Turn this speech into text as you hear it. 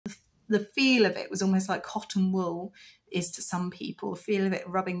the feel of it was almost like cotton wool is to some people. The feel of it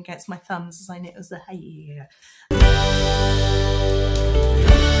rubbing against my thumbs as I knit was the hey.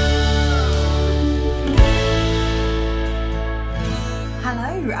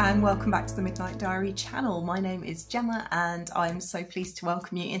 Hello and welcome back to the Midnight Diary channel. My name is Gemma and I'm so pleased to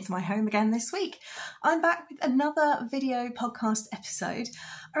welcome you into my home again this week. I'm back with another video podcast episode.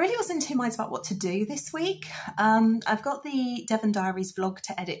 I really was in two minds about what to do this week. I've got the Devon Diaries vlog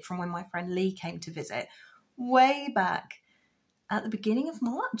to edit from when my friend Lee came to visit way back at the beginning of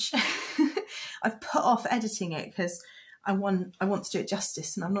March. I've put off editing it because I want to do it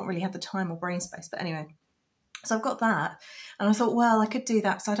justice and I've not really had the time or brain space, but anyway. So I've got that and I thought, well, I could do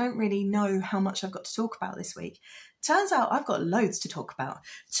that because I don't really know how much I've got to talk about this week. Turns out I've got loads to talk about,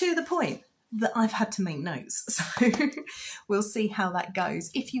 to the point that I've had to make notes. So we'll see how that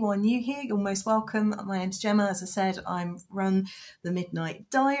goes. If you are new here, you're most welcome. My name's Gemma. As I said, I run the Midnight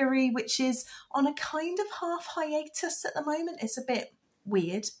Diary, which is on a kind of half hiatus at the moment. It's a bit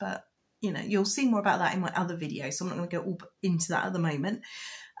weird, but you know, you'll see more about that in my other videos. So I'm not going to go all into that at the moment.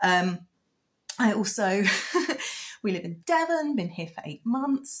 I also, we live in Devon, been here for 8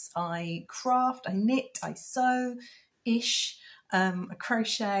 months. I craft, I knit, I sew-ish, I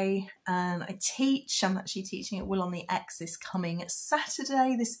crochet and I teach. I'm actually teaching at Will on the X this coming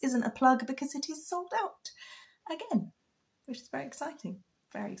Saturday. This isn't a plug because it is sold out again, which is very exciting,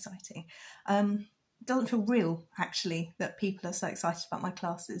 very exciting. It doesn't feel real actually that people are so excited about my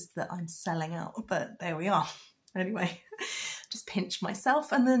classes that I'm selling out, but there we are. Anyway, just pinch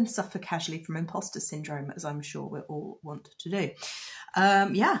myself and then suffer casually from imposter syndrome, as I'm sure we all want to do.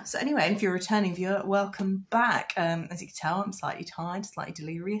 Yeah, so anyway, and if you're a returning viewer, welcome back. As you can tell, I'm slightly tired, slightly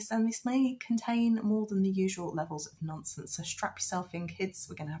delirious, and this may contain more than the usual levels of nonsense. So strap yourself in, kids.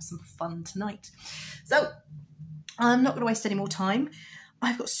 We're going to have some fun tonight. So I'm not going to waste any more time.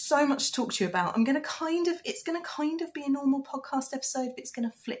 I've got so much to talk to you about. It's going to kind of be a normal podcast episode, but it's going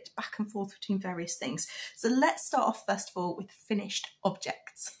to flip back and forth between various things. So let's start off first of all with finished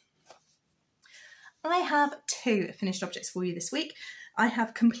objects. I have 2 finished objects for you this week. I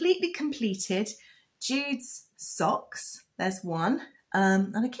have completely completed Jude's socks. There's one,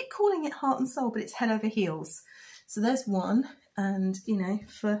 and I keep calling it heart and soul, but it's head over heels. So there's one, and you know,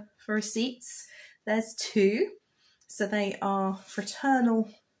 for receipts, there's 2. So they are fraternal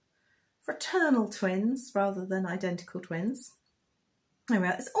twins rather than identical twins. There we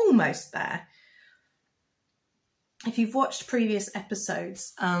are. It's almost there. If you've watched previous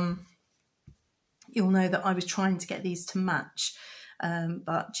episodes, you'll know that I was trying to get these to match,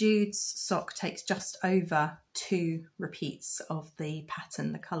 but Jude's sock takes just over 2 repeats of the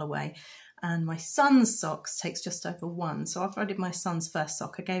pattern, the colourway, and my son's socks takes just over 1. So after I did my son's first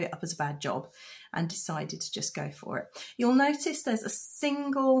sock, I gave it up as a bad job and decided to just go for it. You'll notice there's a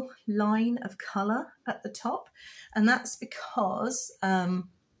single line of colour at the top, and that's because I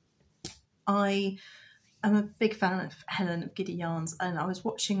am a big fan of Helen of Giddy Yarns, and I was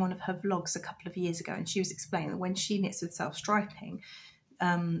watching one of her vlogs a couple of years ago, and she was explaining that when she knits with self-striping,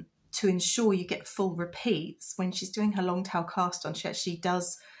 to ensure you get full repeats, when she's doing her long tail cast on, she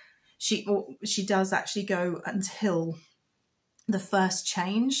does actually go until the first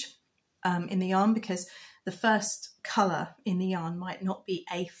change in the yarn, because the first colour in the yarn might not be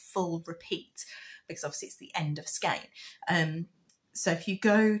a full repeat, because obviously it's the end of skein. So if you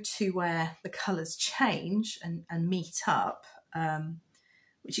go to where the colours change and meet up,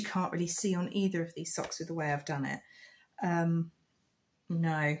 which you can't really see on either of these socks with the way I've done it,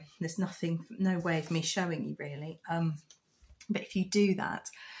 no, there's no way of me showing you really. But if you do that,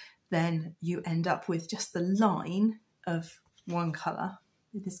 then you end up with just the line of one colour,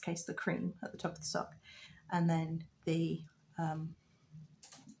 in this case the cream at the top of the sock, and then the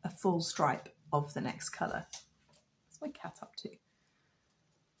a full stripe of the next colour. What's my cat up to?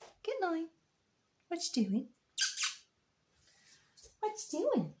 Good night. What you doing? What you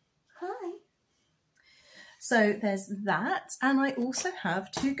doing? Hi. So there's that, and I also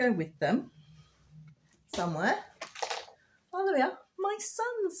have to go with them somewhere. Oh, there we are. My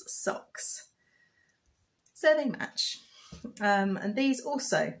son's socks. So they match. And these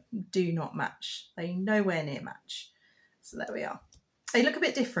also do not match. They nowhere near match. So there we are. They look a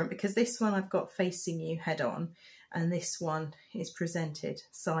bit different because this one I've got facing you head on, and this one is presented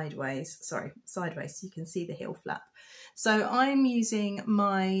sideways. Sorry, sideways, so you can see the heel flap. So I'm using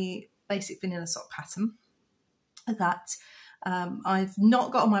my basic vanilla sock pattern that I've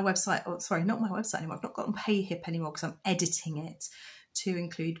not got on my website, or sorry, not my website anymore. I've not got on PayHip anymore because I'm editing it to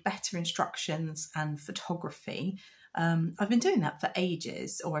include better instructions and photography. I've been doing that for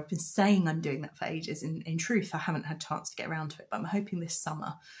ages, or I've been saying I'm doing that for ages. In truth, I haven't had a chance to get around to it, but I'm hoping this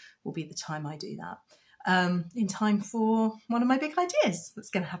summer will be the time I do that, in time for one of my big ideas that's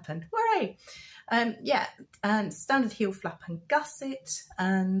going to happen. Hooray! Yeah, and standard heel flap and gusset,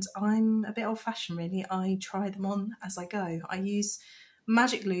 and I'm a bit old-fashioned really. I try them on as I go. I use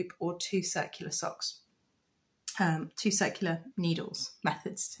magic loop or 2 circular socks. 2 circular needles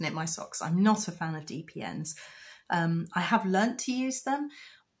methods to knit my socks. I'm not a fan of DPNs. I have learnt to use them,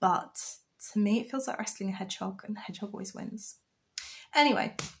 but to me it feels like wrestling a hedgehog, and the hedgehog always wins.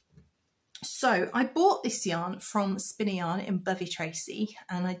 Anyway, so I bought this yarn from Spinner Yarn in Bovey Tracy,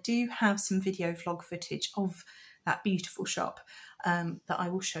 and I do have some video vlog footage of that beautiful shop that I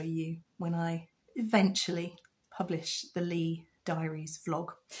will show you when I eventually publish the Lee Diaries vlog.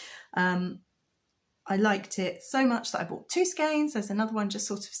 I liked it so much that I bought 2 skeins. There's another one just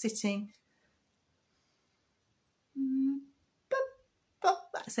sort of sitting.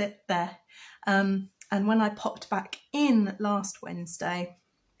 That's it there. And when I popped back in last Wednesday,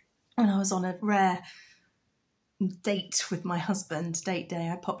 when I was on a rare date with my husband, date day,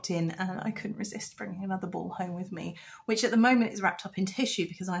 I popped in and I couldn't resist bringing another ball home with me, which at the moment is wrapped up in tissue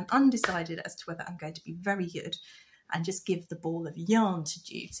because I'm undecided as to whether I'm going to be very good and just give the ball of yarn to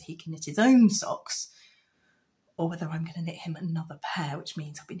Jude so he can knit his own socks, or whether I'm going to knit him another pair, which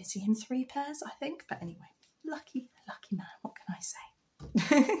means I'll be knitting him 3 pairs, I think. But anyway, lucky man, what can I say?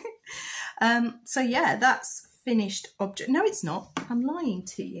 So yeah, that's finished object. No, it's not. I'm lying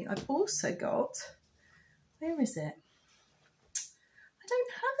to you. I've also got, where is it? I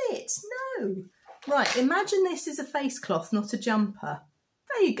don't have it. No. Right, imagine this is a face cloth, not a jumper.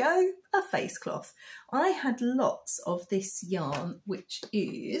 There you go, a face cloth. I had lots of this yarn, which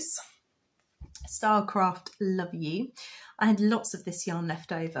is Starcraft Love You. I had lots of this yarn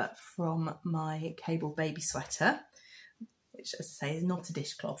left over from my cable baby sweater, which, as I say, is not a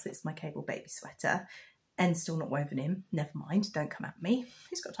dishcloth, it's my cable baby sweater. And still not woven in, never mind, don't come at me.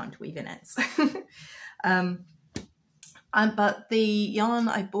 Who's got time to weave in ends? But the yarn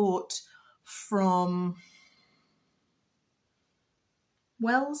I bought from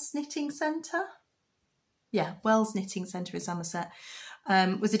Wells Knitting Centre, yeah, Wells Knitting Centre in Somerset,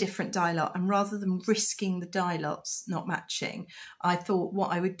 was a different dye lot, and rather than risking the dye lots not matching, I thought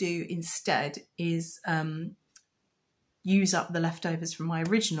what I would do instead is use up the leftovers from my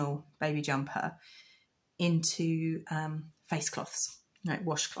original baby jumper into face cloths, no,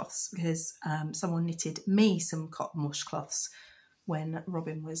 washcloths, because someone knitted me some cotton washcloths when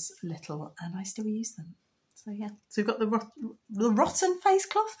Robin was little and I still use them. So yeah, so we've got the rotten face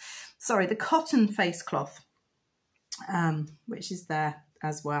cloth, sorry, the cotton face cloth, which is there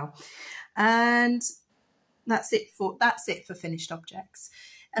as well. And that's it for finished objects.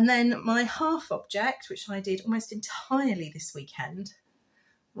 And then my half object, which I did almost entirely this weekend,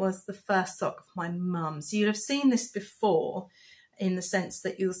 was the first sock of my mum. So you'll have seen this before, in the sense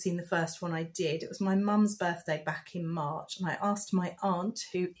that you'll have seen the first one I did. It was my mum's birthday back in March, and I asked my aunt,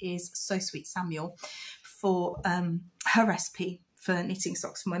 who is So Sweet Samuel, for her recipe for knitting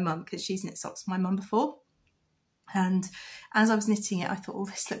socks for my mum, because she's knit socks for my mum before. And as I was knitting it, I thought, oh,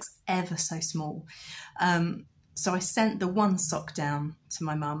 this looks ever so small. So I sent the one sock down to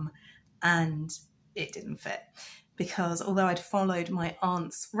my mum and it didn't fit, because although I'd followed my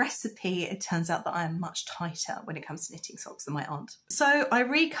aunt's recipe, it turns out that I am much tighter when it comes to knitting socks than my aunt. So I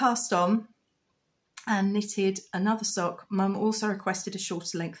recast on and knitted another sock. Mum also requested a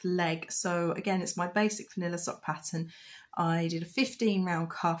shorter length leg. So again, it's my basic vanilla sock pattern. I did a 15 round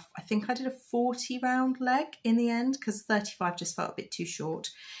cuff. I think I did a 40 round leg in the end, because 35 just felt a bit too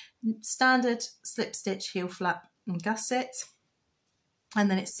short. Standard slip stitch, heel flap and gusset. And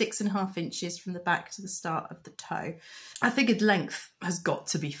then it's 6.5 inches from the back to the start of the toe. I figured length has got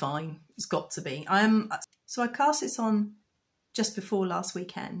to be fine. It's got to be. So I cast this on just before last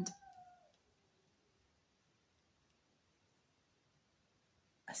weekend.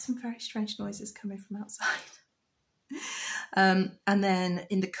 There's some very strange noises coming from outside. And then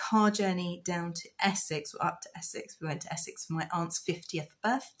in the car journey down to Essex, or up to Essex, we went to Essex for my aunt's 50th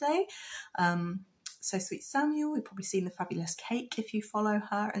birthday. So Sweet Samuel, you've probably seen the fabulous cake if you follow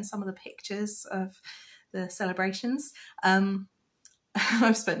her and some of the pictures of the celebrations.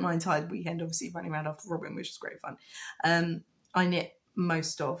 I've spent my entire weekend obviously running around after Robin, which was great fun. I knit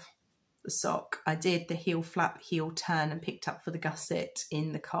most of the sock. I did the heel flap, heel turn, and picked up for the gusset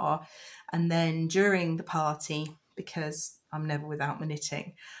in the car. And then during the party, because I'm never without my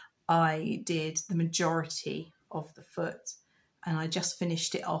knitting, I did the majority of the foot, and I just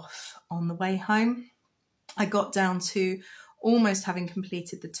finished it off on the way home. I got down to almost having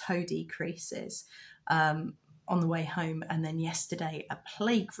completed the toe decreases on on the way home, and then yesterday a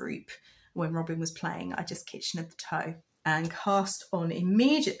play group when Robin was playing. I just kitchened the toe and cast on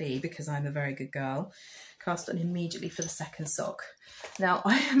immediately, because I'm a very good girl, cast on immediately for the second sock. Now,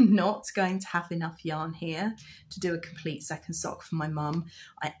 I am not going to have enough yarn here to do a complete second sock for my mum.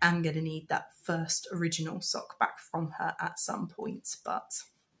 I am going to need that first original sock back from her at some point, but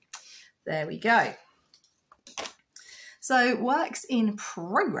there we go. So, works in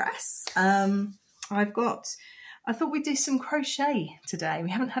progress. I thought we'd do some crochet today. We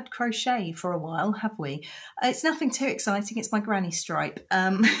haven't had crochet for a while, have we? It's nothing too exciting. It's my granny stripe.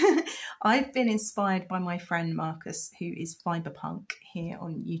 I've been inspired by my friend Marcus, who is Fiberpunk here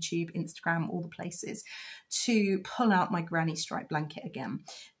on YouTube, Instagram, all the places, to pull out my granny stripe blanket again.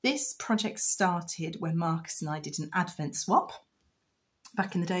 This project started when Marcus and I did an advent swap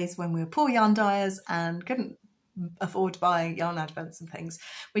back in the days when we were poor yarn dyers and couldn't afford to buy yarn advents and things.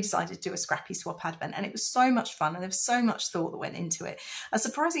 We decided to do a scrappy swap advent, and it was so much fun, and there was so much thought that went into it. A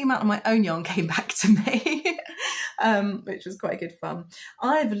surprising amount of my own yarn came back to me, which was quite good fun.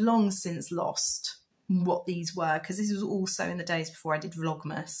 I've long since lost what these were, because this was also in the days before I did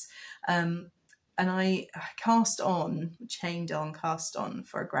Vlogmas. And I cast on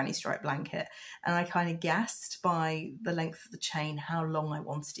for a granny stripe blanket, and I kind of guessed by the length of the chain how long I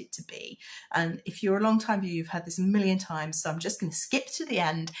wanted it to be. And if you're a long time viewer, you've heard this a million times, so I'm just going to skip to the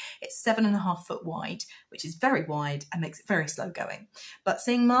end. It's 7.5 foot wide, which is very wide and makes it very slow going. But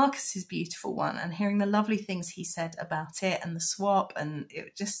seeing Marcus's beautiful one and hearing the lovely things he said about it and the swap, and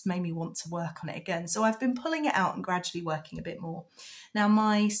it just made me want to work on it again. So I've been pulling it out and gradually working a bit more. Now,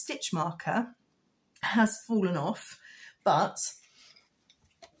 my stitch marker has fallen off, but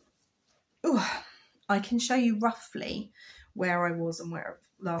I can show you roughly where I was and where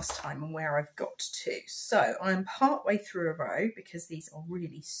last time and where I've got to. So I'm part way through a row, because these are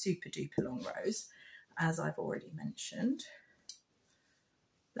really super duper long rows, as I've already mentioned.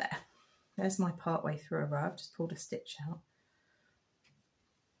 There's my part way through a row. I've just pulled a stitch out.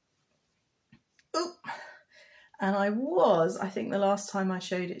 Oop. And I think the last time I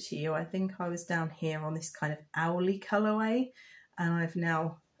showed it to you, I think I was down here on this kind of owly colourway, and I've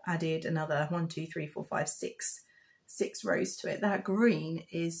now added another 1, 2, 3, 4, 5, 6 rows to it. That green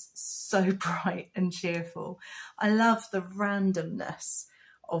is so bright and cheerful. I love the randomness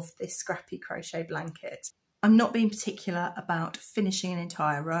of this scrappy crochet blanket. I'm not being particular about finishing an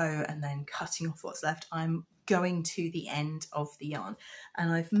entire row and then cutting off what's left. I'm going to the end of the yarn,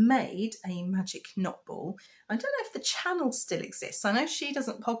 and I've made a magic knot ball. I don't know if the channel still exists. I know she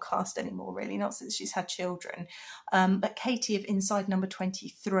doesn't podcast anymore, really, not since she's had children, but Katie of Inside Number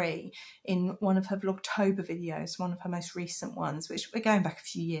 23, in one of her Vlogtober videos, one of her most recent ones, which we're going back a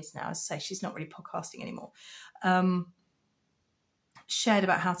few years now, as I say, she's not really podcasting anymore, shared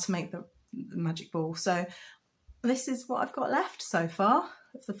about how to make the magic ball. So this is what I've got left so far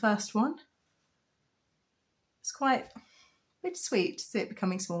of the first one. It's quite bittersweet to see it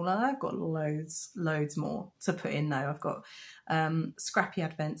becoming smaller. I've got loads more to put in though. I've got scrappy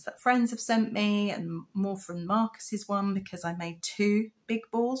advents that friends have sent me, and more from Marcus's one, because I made 2 big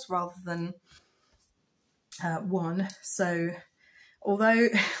balls rather than 1. So although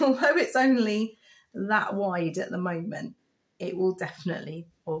it's only that wide at the moment, it will definitely,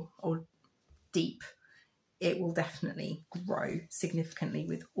 or deep, it will definitely grow significantly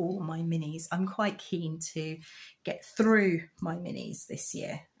with all my minis. I'm quite keen to get through my minis this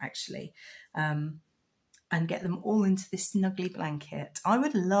year, actually, and get them all into this snuggly blanket. I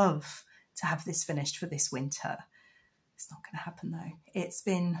would love to have this finished for this winter. It's not going to happen though. It's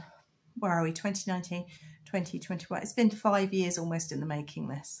been, where are we, 2019, 2021. It's been 5 years almost in the making,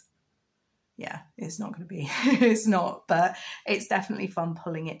 this. Yeah, it's not going to be, it's not, but it's definitely fun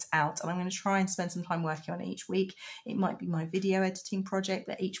pulling it out, and I'm going to try and spend some time working on it each week. It might be my video editing project,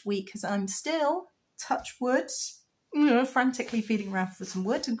 but each week, because I'm still, touch wood, frantically feeling around for some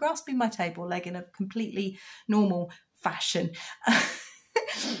wood and grasping my table leg in a completely normal fashion.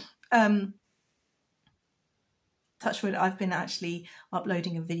 Touch wood, I've been actually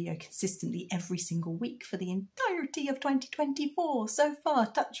uploading a video consistently every single week for the entirety of 2024 so far.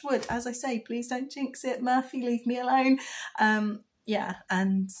 Touch wood, as I say, please don't jinx it. Murphy, leave me alone. Yeah,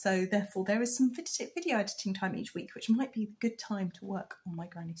 and so therefore there is some video editing time each week, which might be a good time to work on my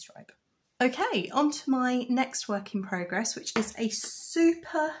granny stripe. Okay, on to my next work in progress, which is a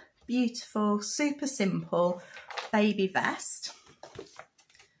super beautiful, super simple baby vest.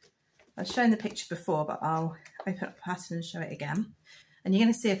 I've shown the picture before, but I'll open up the pattern and show it again. And you're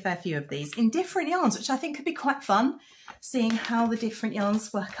going to see a fair few of these in different yarns, which I think could be quite fun, seeing how the different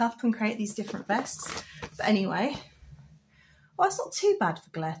yarns work up and create these different vests. But anyway, well, it's not too bad for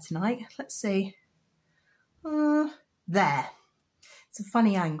glare tonight. Let's see. There. It's a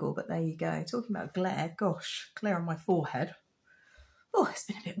funny angle, but there you go. Talking about glare, gosh, glare on my forehead. Oh, it's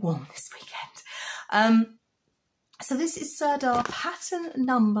been a bit warm this weekend. So this is Sirdar pattern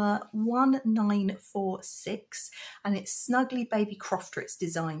number 1946, and it's Snuggly Baby Crofter it's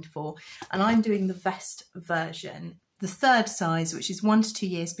designed for, and I'm doing the vest version, the 3rd size, which is 1 to 2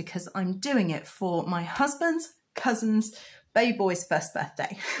 years, because I'm doing it for my husband's cousin's baby boy's 1st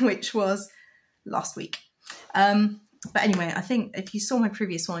birthday, which was last week. But anyway, I think if you saw my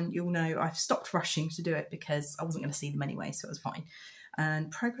previous one, you'll know I've stopped rushing to do it because I wasn't going to see them anyway, so it was fine. And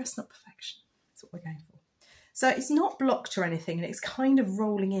progress, not perfection. That's what we're going for. So it's not blocked or anything, and it's kind of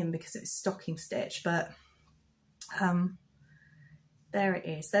rolling in because it's stocking stitch, but there it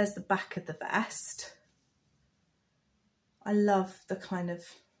is. There's the back of the vest. I love the kind of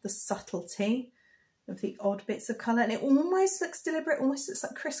the subtlety of the odd bits of colour, and it almost looks deliberate, almost looks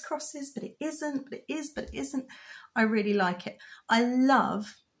like crisscrosses, but it isn't, but it is, but it isn't. I really like it. I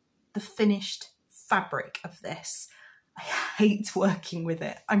love the finished fabric of this. I hate working with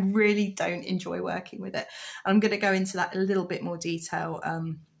it. I really don't enjoy working with it. I'm going to go into that in a little bit more detail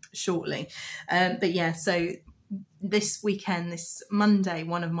shortly. But yeah, so this weekend, this Monday,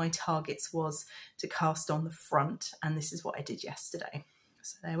 one of my targets was to cast on the front, and this is what I did yesterday.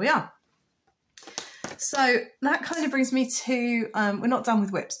 So there we are. So that kind of brings me to, we're not done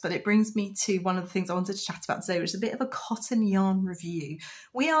with whips, but it brings me to one of the things I wanted to chat about today, which is a bit of a cotton yarn review.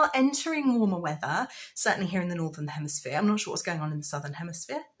 We are entering warmer weather, certainly here in the Northern Hemisphere. I'm not sure what's going on in the Southern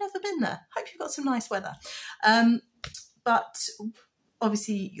Hemisphere. Never been there. Hope you've got some nice weather. But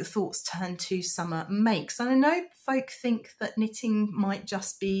obviously your thoughts turn to summer makes. And I know folk think that knitting might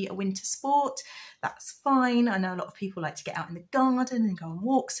just be a winter sport. That's fine. I know a lot of people like to get out in the garden and go on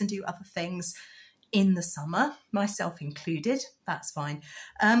walks and do other things in the summer, myself included. That's fine.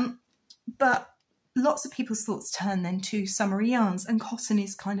 But lots of people's thoughts turn then to summery yarns, and cotton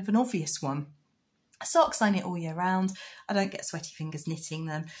is kind of an obvious one. Socks I knit all year round. I don't get sweaty fingers knitting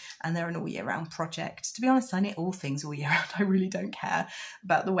them, and they're an all year round project. To be honest, I knit all things all year round. I really don't care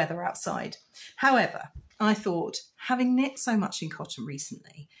about the weather outside. However, I thought, having knit so much in cotton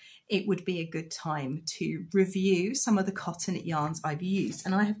recently, it would be a good time to review some of the cotton yarns I've used.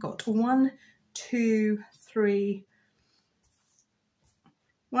 And I have got 1, 2, 3,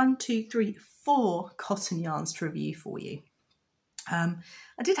 4 cotton yarns to review for you. I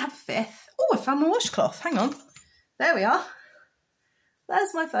did have a 5th. Oh, I found my washcloth. Hang on. There we are.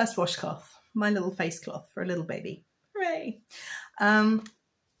 There's my first washcloth. My little face cloth for a little baby. Hooray.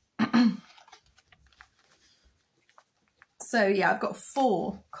 So yeah, I've got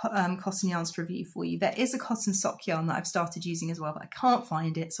 4 cotton yarns to review for you. There is a cotton sock yarn that I've started using as well, but I can't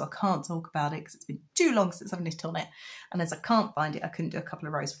find it, so I can't talk about it because it's been too long since I've knit on it. And as I can't find it, I couldn't do a couple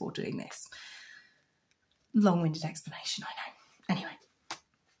of rows before doing this. Long-winded explanation, I know. Anyway,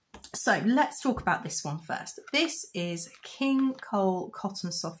 so let's talk about this one first. This is King Cole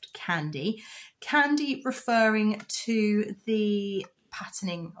Cotton Soft Candy. Candy referring to the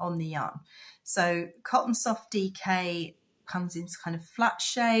patterning on the yarn. So Cotton Soft DK comes into kind of flat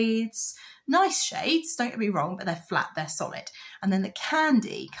shades, nice shades, don't get me wrong, but they're flat, they're solid. And then the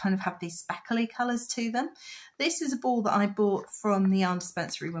Candy kind of have these speckly colours to them. This is a ball that I bought from the yarn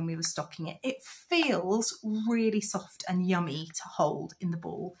dispensary when we were stocking it. It feels really soft and yummy to hold in the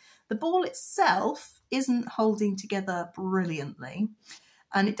ball. The ball itself isn't holding together brilliantly.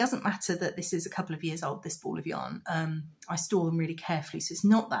 And it doesn't matter that this is a couple of years old, this ball of yarn. I store them really carefully, so it's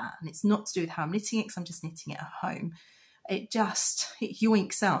not that. And it's not to do with how I'm knitting it, because I'm just knitting it at home. It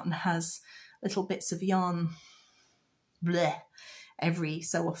yoinks out and has little bits of yarn bleh, every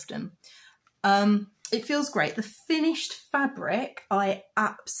so often. It feels great. The finished fabric, I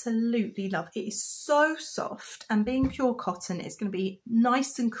absolutely love. It is so soft, and being pure cotton, it's going to be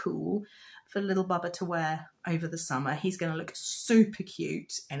nice and cool for little Bubba to wear over the summer. He's going to look super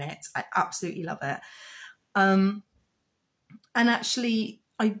cute in it. I absolutely love it. And actually,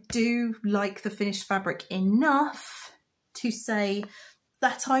 I do like the finished fabric enough to say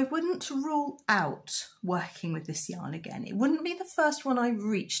that I wouldn't rule out working with this yarn again. It wouldn't be the first one I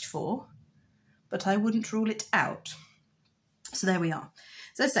reached for, but I wouldn't rule it out. So there we are.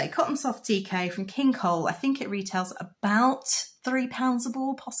 So as I say, Cotton Soft DK from King Cole. I think it retails about £3 a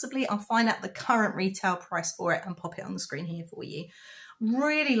ball, possibly. I'll find out the current retail price for it and pop it on the screen here for you.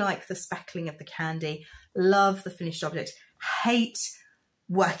 Really like the speckling of the Candy. Love the finished object. Hate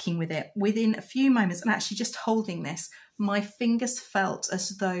working with it. Within a few moments, and actually just holding this, my fingers felt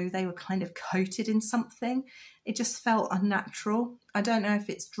as though they were kind of coated in something. It just felt unnatural. I don't know if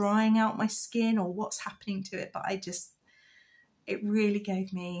it's drying out my skin or what's happening to it, but it really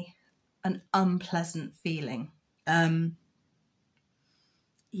gave me an unpleasant feeling.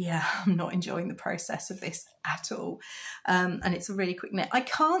 Yeah, I'm not enjoying the process of this at all. And it's a really quick knit. I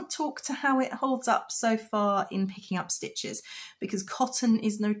can't talk to how it holds up so far in picking up stitches, because cotton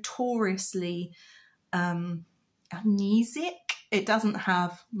is notoriously amnesic. It doesn't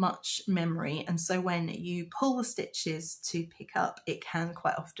have much memory, and so when you pull the stitches to pick up, it can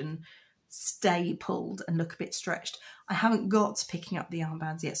quite often stay pulled and look a bit stretched. I haven't got to picking up the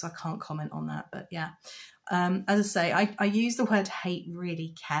armbands yet, so I can't comment on that, but yeah. As I say, I use the word hate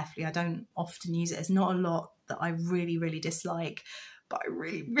really carefully. I don't often use it. There's not a lot that I really, really dislike, but I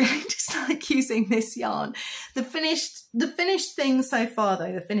really, really dislike using this yarn. The finished thing so far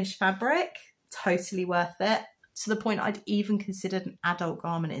though, the finished fabric, totally worth it. To the point I'd even considered an adult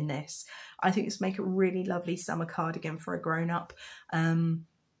garment in this. I think this would make a really lovely summer cardigan for a grown-up.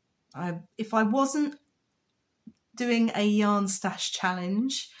 If I wasn't doing a yarn stash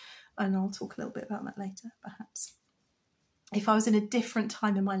challenge, and I'll talk a little bit about that later, perhaps. If I was in a different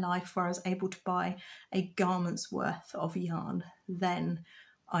time in my life where I was able to buy a garment's worth of yarn, then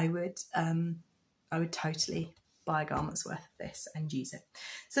I would totally buy a garment's worth of this and use it.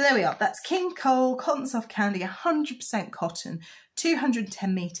 So there we are. That's King Cole Cotton Soft Candy, 100% cotton,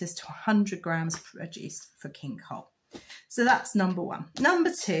 210 meters to 100 grams produced for King Cole. So that's number one.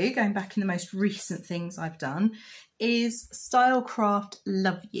 Number two, going back in the most recent things I've done, is Stylecraft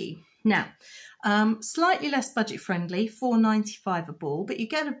Love You. Now, slightly less budget friendly, $4.95 a ball, but you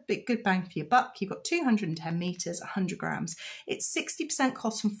get a bit good bang for your buck. You've got 210 meters, 100 grams. It's 60%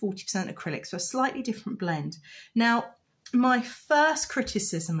 cotton, 40% acrylic, so a slightly different blend. Now, my first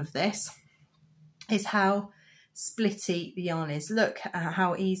criticism of this is how splitty the yarn is. Look at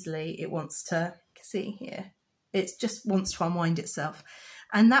how easily it wants to, see here, it just wants to unwind itself.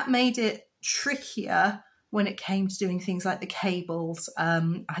 And that made it trickier when it came to doing things like the cables.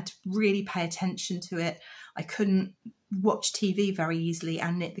 I had to really pay attention to it. I couldn't watch TV very easily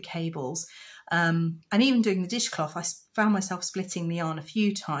and knit the cables. And even doing the dishcloth, I found myself splitting the yarn a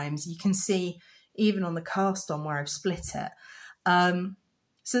few times. You can see even on the cast on where I've split it.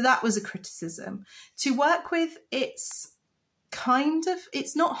 So that was a criticism. To work with, it's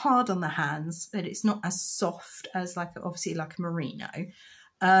not hard on the hands, but it's not as soft as obviously like a merino.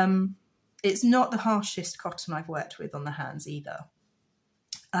 It's not the harshest cotton I've worked with on the hands either.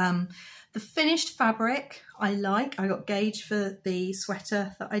 The finished fabric I like. I got gauge for the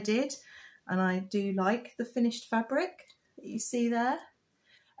sweater that I did, and I do like the finished fabric that you see there.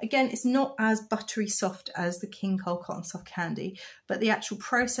 Again, it's not as buttery soft as the King Cole Cotton Soft Candy, but the actual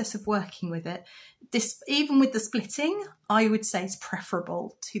process of working with it, even with the splitting, I would say is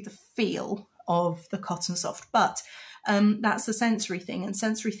preferable to the feel of the Cotton Soft. But that's a sensory thing, and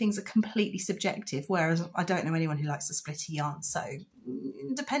sensory things are completely subjective, whereas I don't know anyone who likes to split a yarn, so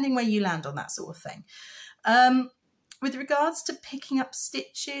depending where you land on that sort of thing. With regards to picking up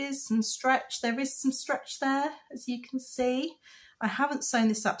stitches and stretch, there is some stretch there, as you can see. I haven't sewn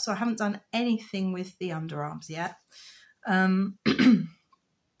this up, so I haven't done anything with the underarms yet. I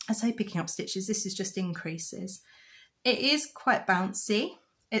say picking up stitches, this is just increases. It is quite bouncy.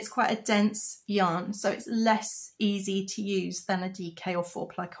 It's quite a dense yarn, so it's less easy to use than a DK or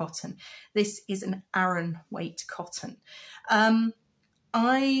 4-ply cotton. This is an Aran weight cotton.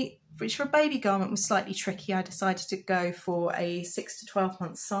 Which for a baby garment was slightly tricky. I decided to go for a 6 to 12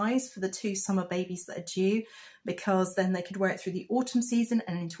 month size for the 2 summer babies that are due, because then they could wear it through the autumn season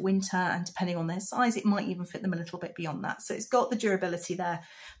and into winter, and depending on their size, it might even fit them a little bit beyond that. So it's got the durability there.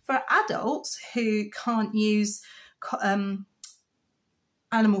 For adults who can't use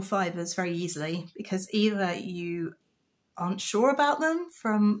animal fibres very easily, because either you aren't sure about them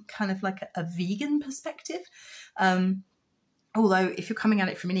from kind of like a vegan perspective, although if you're coming at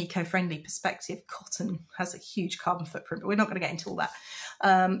it from an eco-friendly perspective, cotton has a huge carbon footprint, but we're not going to get into all that.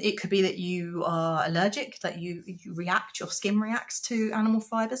 It could be that you are allergic, that you react, your skin reacts to animal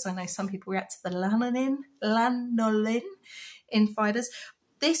fibres. I know some people react to the lanolin in fibres.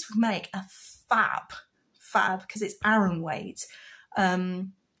 This would make a fab, because it's Aran weight,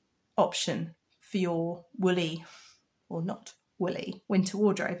 option for your woolly, or not woolly, winter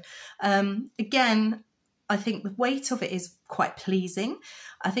wardrobe. Again, I think the weight of it is quite pleasing.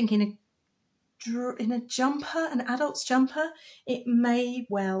 I think in a jumper, an adult's jumper, it may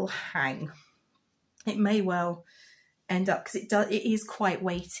well hang. It may well end up, because it is quite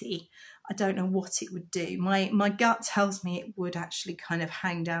weighty. I don't know what it would do. My gut tells me it would actually kind of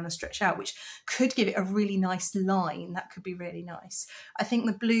hang down and stretch out, which could give it a really nice line. That could be really nice. I think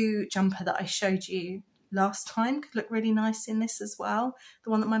the blue jumper that I showed you last time could look really nice in this as well. The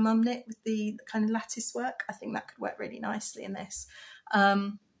one that my mum knit with the kind of lattice work, I think that could work really nicely in this.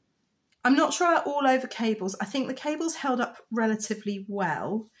 I'm not sure about all over cables. I think the cables held up relatively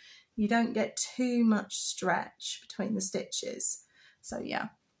well. You don't get too much stretch between the stitches. So yeah.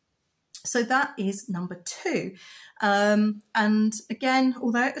 So that is number 2. And again,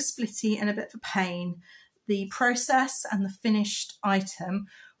 although it was splitty and a bit of a pain, the process and the finished item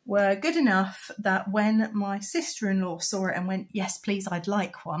were good enough that when my sister-in-law saw it and went, yes, please, I'd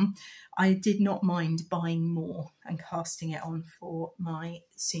like one, I did not mind buying more and casting it on for my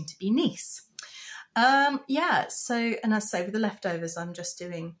soon-to-be niece. Yeah, so, and as I say, with the leftovers, I'm just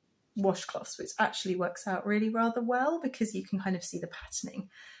doing washcloths, which actually works out really rather well because you can kind of see the patterning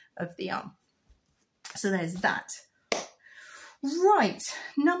of the arm. So there's that. Right,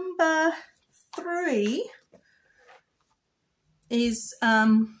 number 3 is,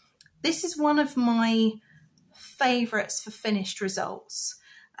 this is one of my favourites for finished results.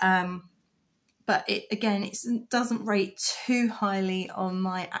 But it, again, it doesn't rate too highly on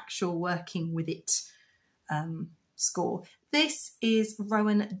my actual working with it score. This is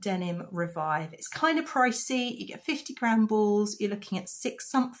Rowan Denim Revive. It's kind of pricey. You get 50 gram balls. You're looking at 6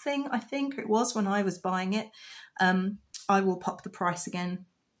 something, I think it was when I was buying it. I will pop the price again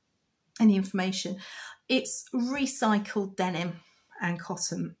and the information. It's recycled denim and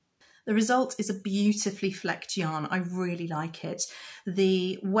cotton. The result is a beautifully flecked yarn. I really like it.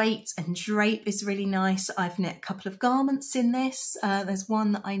 The weight and drape is really nice. I've knit a couple of garments in this. There's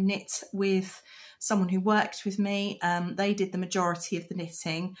one that I knit with someone who worked with me. They did the majority of the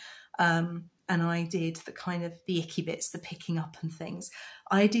knitting, and I did the kind of the icky bits, the picking up and things.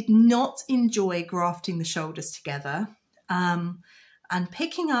 I did not enjoy grafting the shoulders together, and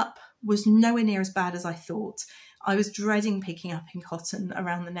picking up was nowhere near as bad as I thought. I was dreading picking up in cotton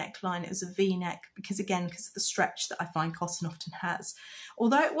around the neckline. It was a V-neck because of the stretch that I find cotton often has.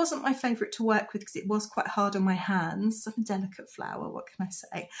 Although it wasn't my favourite to work with because it was quite hard on my hands. I'm a delicate flower, what can I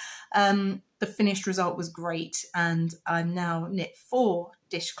say? The finished result was great, and I'm now knit 4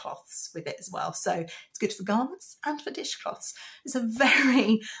 dishcloths with it as well. So it's good for garments and for dishcloths. It's a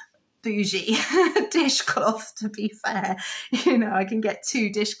very bougie dishcloth, to be fair. You know, I can get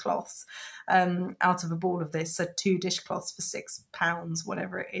 2 dishcloths out of a ball of this, so 2 dishcloths for £6,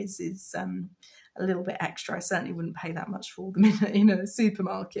 whatever it is a little bit extra. I certainly wouldn't pay that much for them in a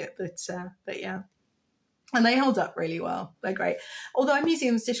supermarket, but yeah. And they hold up really well. They're great. Although I'm using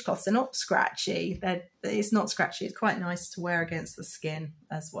them as dishcloths, they're not scratchy. It's not scratchy. It's quite nice to wear against the skin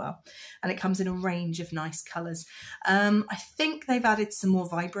as well. And it comes in a range of nice colours. I think they've added some more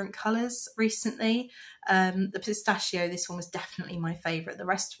vibrant colours recently. The pistachio, this one was definitely my favourite. The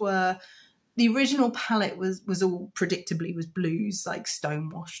rest were... The original palette was all predictably was blues, like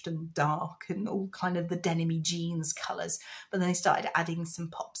stonewashed and dark and all kind of the denim-y jeans colours. But then they started adding some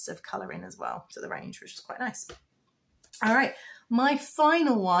pops of colour in as well to the range, which is quite nice. All right, my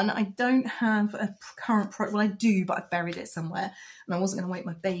final one, I don't have a current product. Well, I do, but I've buried it somewhere and I wasn't going to wake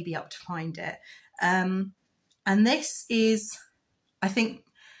my baby up to find it. And this is, I think,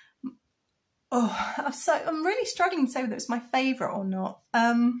 I'm really struggling to say whether it's my favourite or not.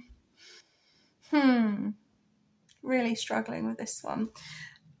 Really struggling with this one.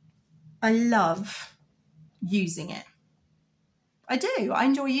 I love using it. I do. I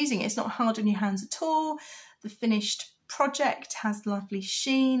enjoy using it. It's not hard on your hands at all. The finished project has lovely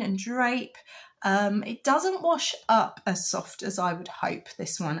sheen and drape. It doesn't wash up as soft as I would hope,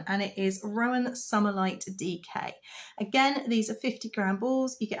 this one, and it is Rowan Summerlight DK. Again, these are 50 gram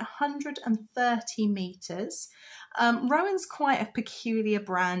balls. You get 130 meters. Rowan's quite a peculiar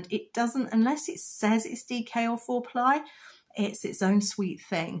brand. It doesn't, unless it says it's DK or 4-ply, it's its own sweet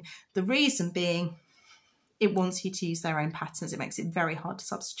thing. The reason being, it wants you to use their own patterns. It makes it very hard to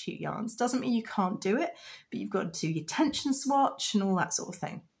substitute yarns. Doesn't mean you can't do it, but you've got to do your tension swatch and all that sort of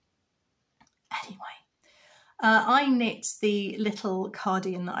thing. Anyway, I knit the little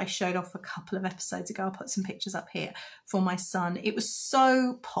cardigan that I showed off a couple of episodes ago. I'll put some pictures up here for my son. It was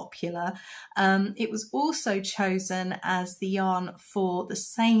so popular. It was also chosen as the yarn for the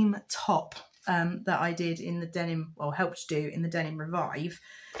same top that I did in the denim, or helped do in the Denim Revive.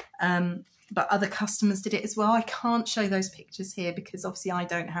 But other customers did it as well. I can't show those pictures here because obviously I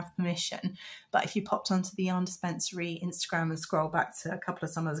don't have permission. But if you popped onto the Yarn Dispensary Instagram and scroll back to a couple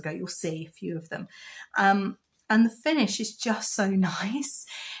of summers ago, you'll see a few of them. And the finish is just so nice.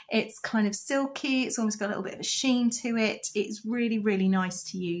 It's kind of silky. It's almost got a little bit of a sheen to it. It's really, really nice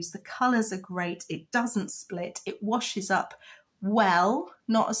to use. The colours are great. It doesn't split. It washes up well,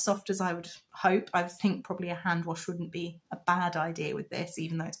 not as soft as I would hope. I think probably a hand wash wouldn't be a bad idea with this,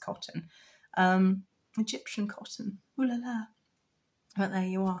 even though it's cotton. Egyptian cotton, ooh la la. But there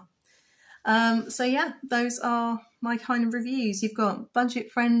you are. So yeah, those are my kind of reviews. You've got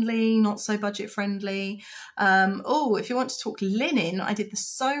budget friendly, not so budget friendly. Oh, if you want to talk linen, I did the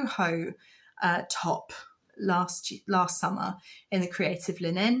Soho top last summer in the creative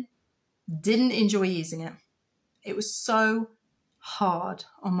linen. Didn't enjoy using it. It was so hard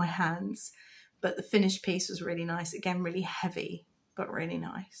on my hands, but the finished piece was really nice. Again, really heavy, but really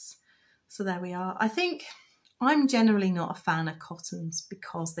nice. So there we are. I think I'm generally not a fan of cottons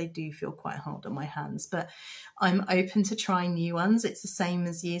because they do feel quite hard on my hands, but I'm open to trying new ones. It's the same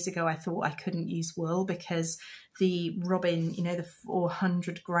as years ago I thought I couldn't use wool because the Robin, you know, the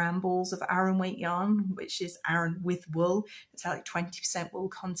 400 gram balls of Aran weight yarn, which is Aran with wool, it's like 20% wool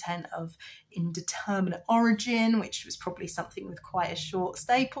content of indeterminate origin, which was probably something with quite a short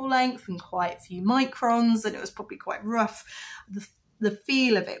staple length and quite a few microns, and it was probably quite rough. The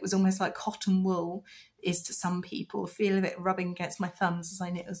feel of it was almost like cotton wool is to some people. The feel of it rubbing against my thumbs as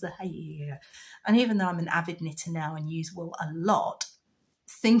I knit was the hey. And even though I'm an avid knitter now and use wool a lot,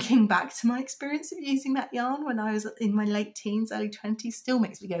 thinking back to my experience of using that yarn when I was in my late teens, early 20s, still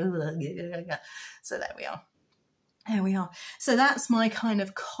makes me go. So there we are. There we are. So that's my kind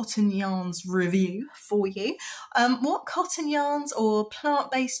of cotton yarns review for you. What cotton yarns or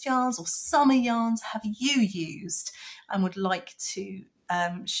plant-based yarns or summer yarns have you used and would like to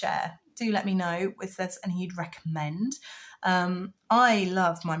share? Do let me know if there's any you'd recommend. I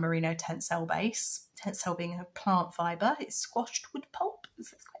love my merino tencel base. Tencel being a plant fibre. It's squashed wood pulp,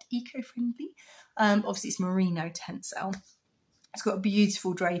 so it's quite eco-friendly. Obviously it's merino tencel. It's got a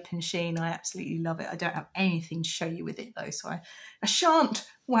beautiful drape and sheen. I absolutely love it. I don't have anything to show you with it though, so I shan't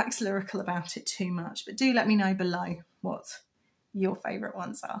wax lyrical about it too much, but do let me know below what your favourite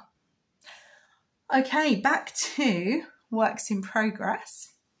ones are. Okay, back to works in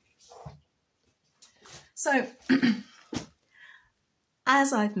progress. So,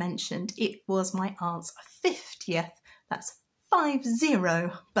 as I've mentioned, it was my aunt's 50th, that's 50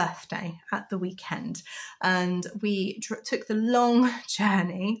 birthday at the weekend, and we took the long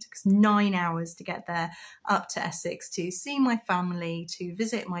journey. It took us 9 hours to get there up to Essex to see my family, to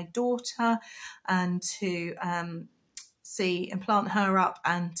visit my daughter, and to see and plant her up,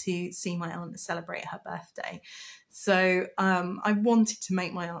 and to see my aunt celebrate her birthday. So I wanted to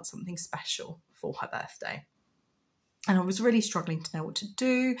make my aunt something special for her birthday. And I was really struggling to know what to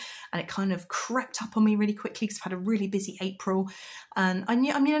do, and it kind of crept up on me really quickly because I've had a really busy April, and I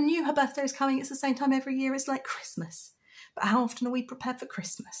knew her birthday was coming. It's the same time every year. It's like Christmas, but how often are we prepared for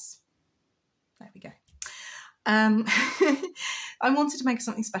Christmas? There we go. I wanted to make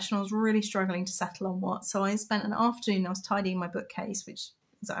something special. I was really struggling to settle on what, so I spent an afternoon. I was tidying my bookcase, which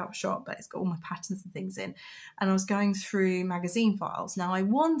is out of shot, but it's got all my patterns and things in, and I was going through magazine files. Now I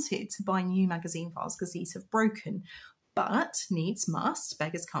wanted to buy new magazine files because these have broken, but needs must,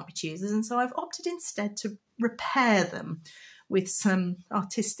 beggars can't be choosers, and so I've opted instead to repair them with some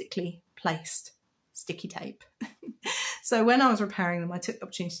artistically placed sticky tape. So when I was repairing them, I took the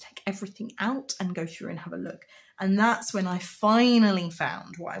opportunity to take everything out and go through and have a look, and that's when I finally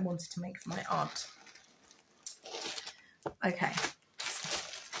found what I wanted to make for my aunt. Okay,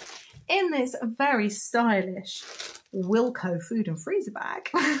 in this very stylish Wilko food and freezer bag,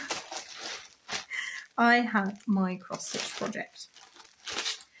 I have my cross stitch project.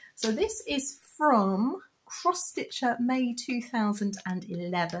 So this is from Cross Stitcher May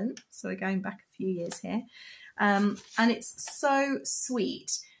 2011. So we're going back a few years here. And it's so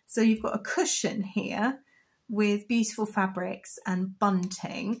sweet. So you've got a cushion here with beautiful fabrics and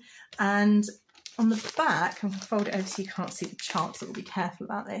bunting. And on the back, I'm going to fold it over so you can't see the chart, so we'll be careful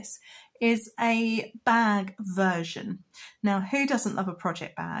about this, is a bag version. Now, who doesn't love a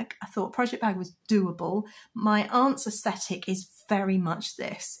project bag? I thought project bag was doable. My aunt's aesthetic is very much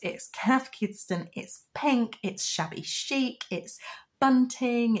this. It's Cath Kidston, it's pink, it's shabby chic, it's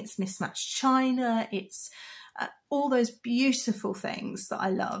bunting, it's mismatched china, it's all those beautiful things that I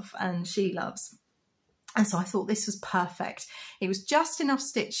love and she loves. And so I thought this was perfect. It was just enough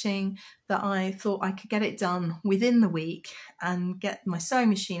stitching that I thought I could get it done within the week and get my sewing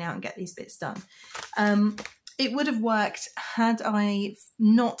machine out and get these bits done. It would have worked had I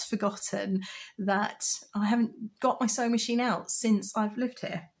not forgotten that I haven't got my sewing machine out since I've lived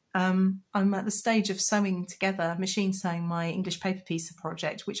here. I'm at the stage of sewing together, machine sewing my English paper pizza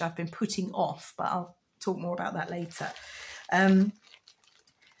project, which I've been putting off, but I'll talk more about that later.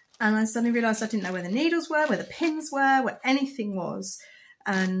 And I suddenly realised I didn't know where the needles were, where the pins were, where anything was,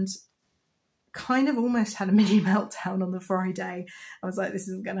 and kind of almost had a mini meltdown on the Friday. I was like, this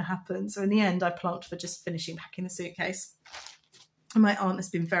isn't going to happen. So in the end, I plunked for just finishing packing the suitcase. And my aunt has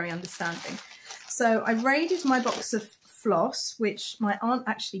been very understanding. So I raided my box of floss, which my aunt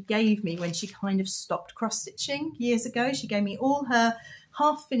actually gave me when she kind of stopped cross stitching years ago. She gave me all her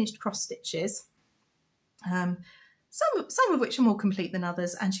half finished cross stitches, some of which are more complete than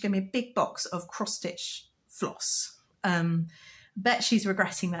others, and she gave me a big box of cross stitch floss. Bet she's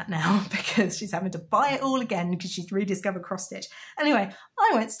regretting that now because she's having to buy it all again because she's rediscovered cross stitch. Anyway,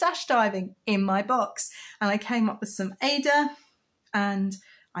 I went stash diving in my box and I came up with some Ada, and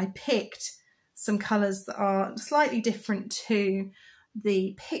I picked some colours that are slightly different to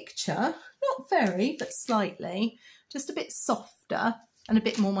the picture. Not very, but slightly. Just a bit softer and a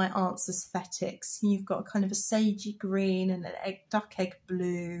bit more my aunt's aesthetics. You've got kind of a sagey green and a duck egg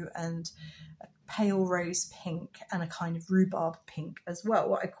blue and a pale rose pink and a kind of rhubarb pink as well,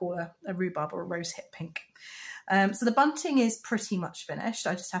 what I call a rhubarb or a rose hip pink. So the bunting is pretty much finished.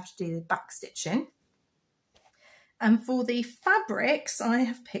 I just have to do the back stitching. And for the fabrics, I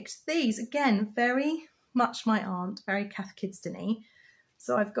have picked these. Again, very much my aunt, very Kath Kidston-y.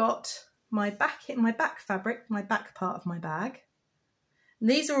 So I've got my back fabric, my back part of my bag. And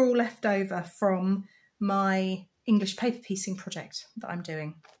these are all left over from my English paper piecing project that I'm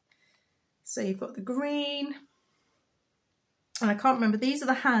doing. So you've got the green, and I can't remember, these are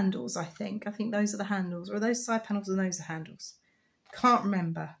the handles, I think. I think those are the handles, or are those side panels and those are handles? Can't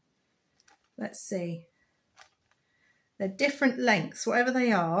remember. Let's see. They're different lengths, whatever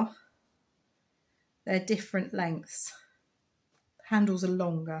they are, they're different lengths. Handles are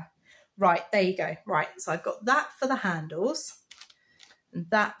longer. Right, there you go. Right, so I've got that for the handles and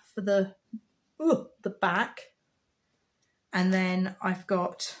that for the back. And then I've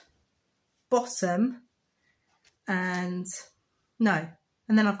got bottom and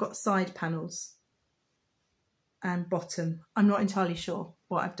then I've got side panels and bottom. I'm not entirely sure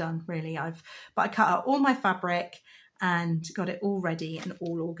what I've done really. But I cut out all my fabric and got it all ready and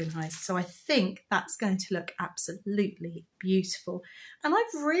all organised. So I think that's going to look absolutely beautiful. And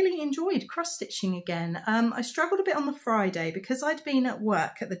I've really enjoyed cross stitching again. I struggled a bit on the Friday because I'd been at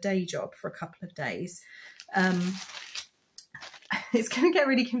work at the day job for a couple of days. It's going to get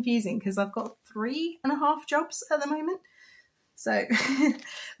really confusing because I've got 3.5 jobs at the moment. So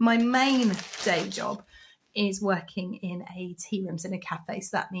my main day job is working in a tea rooms in a cafe.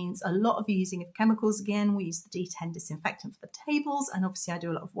 So that means a lot of using of chemicals again. We use the D10 disinfectant for the tables, and obviously I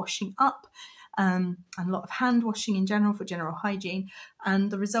do a lot of washing up and a lot of hand washing in general for general hygiene.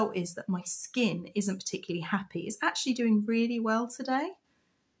 And the result is that my skin isn't particularly happy. It's actually doing really well today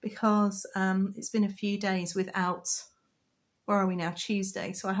because it's been a few days without, where are we now?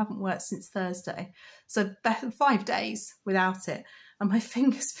 Tuesday. So I haven't worked since Thursday. So 5 days without it. And my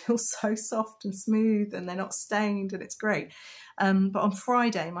fingers feel so soft and smooth and they're not stained and it's great. But on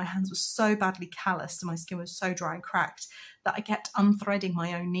Friday, my hands were so badly calloused and my skin was so dry and cracked that I kept unthreading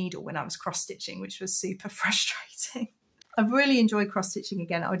my own needle when I was cross-stitching, which was super frustrating. I've really enjoyed cross-stitching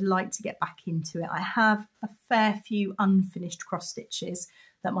again. I would like to get back into it. I have a fair few unfinished cross-stitches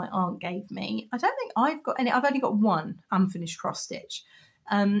that my aunt gave me. I don't think I've got any. I've only got one unfinished cross-stitch.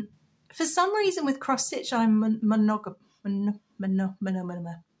 For some reason with cross-stitch, I'm monogamous. Put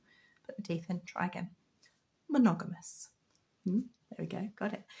the teeth in, try again. Monogamous. There we go,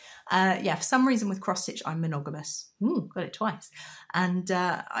 got it. Yeah, for some reason with cross-stitch, I'm monogamous. Got it twice. And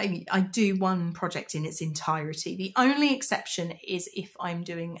I do one project in its entirety. The only exception is if I'm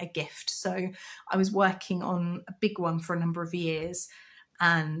doing a gift. So I was working on a big one for a number of years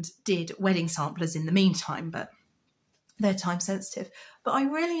and did wedding samplers in the meantime, but they're time sensitive. But I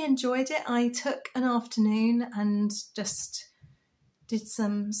really enjoyed it. I took an afternoon and just did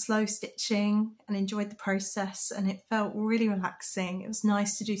some slow stitching and enjoyed the process, and it felt really relaxing. It was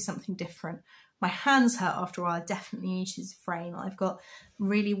nice to do something different. My hands hurt after a while. I definitely need to use a frame. I've got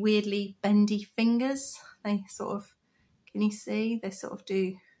really weirdly bendy fingers. They sort of, can you see? They sort of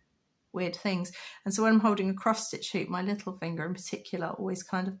do weird things. And so when I'm holding a cross stitch hoop, my little finger in particular always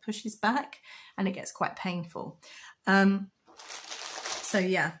kind of pushes back and it gets quite painful. So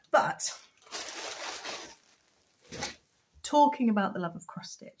yeah, but talking about the love of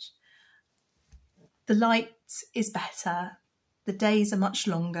cross stitch, the light is better, the days are much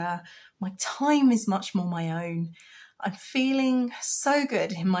longer, my time is much more my own. I'm feeling so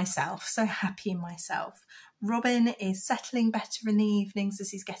good in myself, so happy in myself. Robin is settling better in the evenings as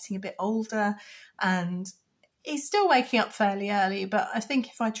he's getting a bit older, and he's still waking up fairly early, but I think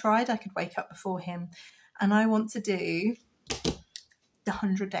if I tried, I could wake up before him. And I want to do the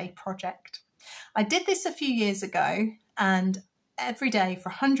 100-day project. I did this a few years ago, and every day for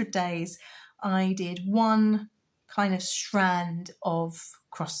 100 days, I did one kind of strand of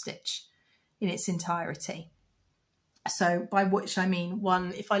cross stitch in its entirety. So by which I mean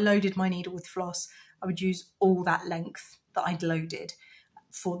one, if I loaded my needle with floss, I would use all that length that I'd loaded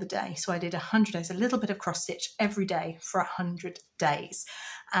for the day. So I did 100 days, a little bit of cross stitch every day for 100 days.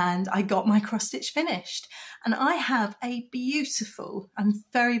 And I got my cross stitch finished. And I have a beautiful and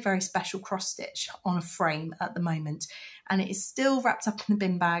very, very special cross stitch on a frame at the moment. And it is still wrapped up in the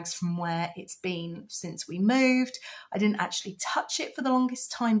bin bags from where it's been since we moved. I didn't actually touch it for the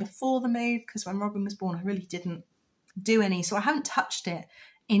longest time before the move, because when Robin was born, I really didn't do any. So I haven't touched it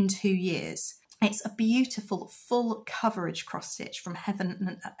in 2 years. It's a beautiful full coverage cross stitch from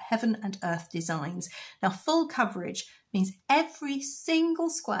Heaven and Earth Designs. Now, full coverage means every single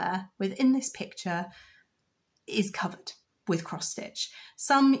square within this picture is covered with cross stitch.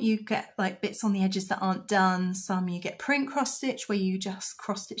 Some you get like bits on the edges that aren't done. Some you get print cross stitch where you just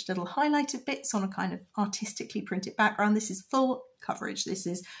cross stitch little highlighted bits on a kind of artistically printed background. This is full coverage. This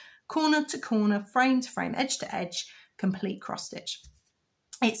is corner to corner, frame to frame, edge to edge, complete cross stitch.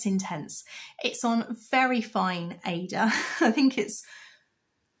 It's intense. It's on very fine Ada. I think it's,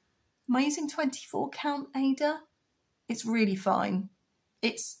 am I using 24 count Ada? It's really fine.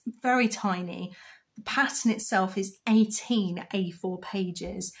 It's very tiny. The pattern itself is 18 A4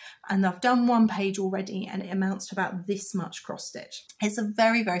 pages, and I've done one page already and it amounts to about this much cross stitch. It's a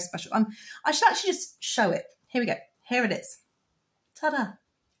very, very special. I should actually just show it. Here we go. Here it is. Ta-da.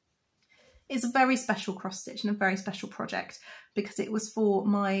 It's a very special cross stitch and a very special project because it was for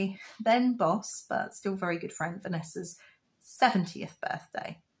my then boss, but still very good friend, Vanessa's 70th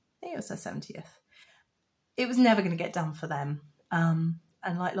birthday. I think it was her 70th. It was never going to get done for them.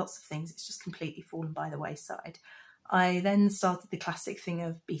 And like lots of things, it's just completely fallen by the wayside. I then started the classic thing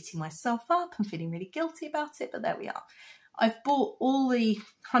of beating myself up and feeling really guilty about it, but there we are. I've bought all the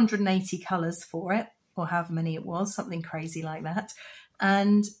 180 colours for it, or however many it was, something crazy like that.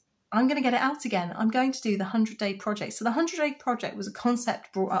 And I'm going to get it out again. I'm going to do the 100-day project. So the 100-day project was a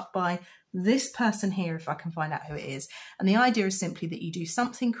concept brought up by this person here, if I can find out who it is. And the idea is simply that you do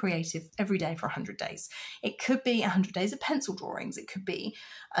something creative every day for 100 days. It could be 100 days of pencil drawings. It could be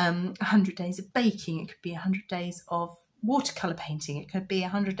 100 days of baking. It could be 100 days of watercolour painting. It could be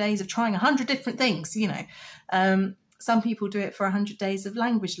 100 days of trying 100 different things, you know. Some people do it for 100 days of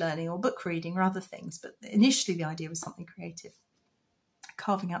language learning or book reading or other things. But initially the idea was something creative.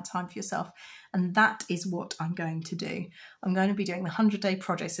 Carving out time for yourself, and that is what I'm going to do. I'm going to be doing the 100-day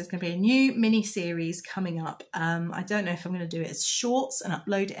project, so there's going to be a new mini series coming up. I don't know if I'm going to do it as shorts and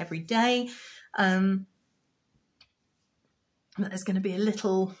upload it every day, but there's going to be a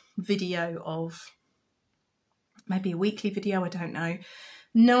little video of maybe a weekly video, I don't know.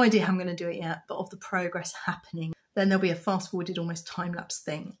 No idea how I'm going to do it yet, but of the progress happening. Then there'll be a fast forwarded almost time-lapse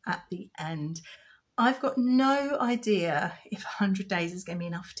thing at the end. I've got no idea if 100 days is going to be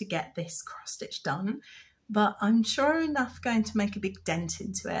enough to get this cross stitch done, but I'm sure enough going to make a big dent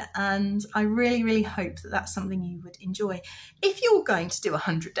into it. And I really, really hope that that's something you would enjoy. If you're going to do a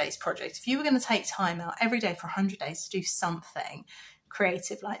 100 days project, if you were going to take time out every day for 100 days to do something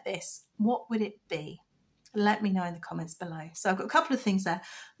creative like this, what would it be? Let me know in the comments below. So I've got a couple of things there.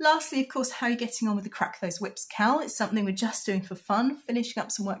 Lastly, of course, how are you getting on with the Crack Those Whips cowl? It's something we're just doing for fun, finishing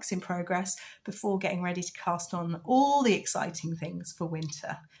up some works in progress before getting ready to cast on all the exciting things for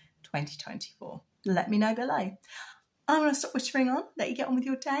winter 2024. Let me know below. I'm going to stop whispering on, let you get on with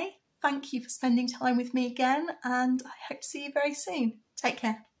your day. Thank you for spending time with me again, and I hope to see you very soon. Take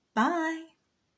care. Bye.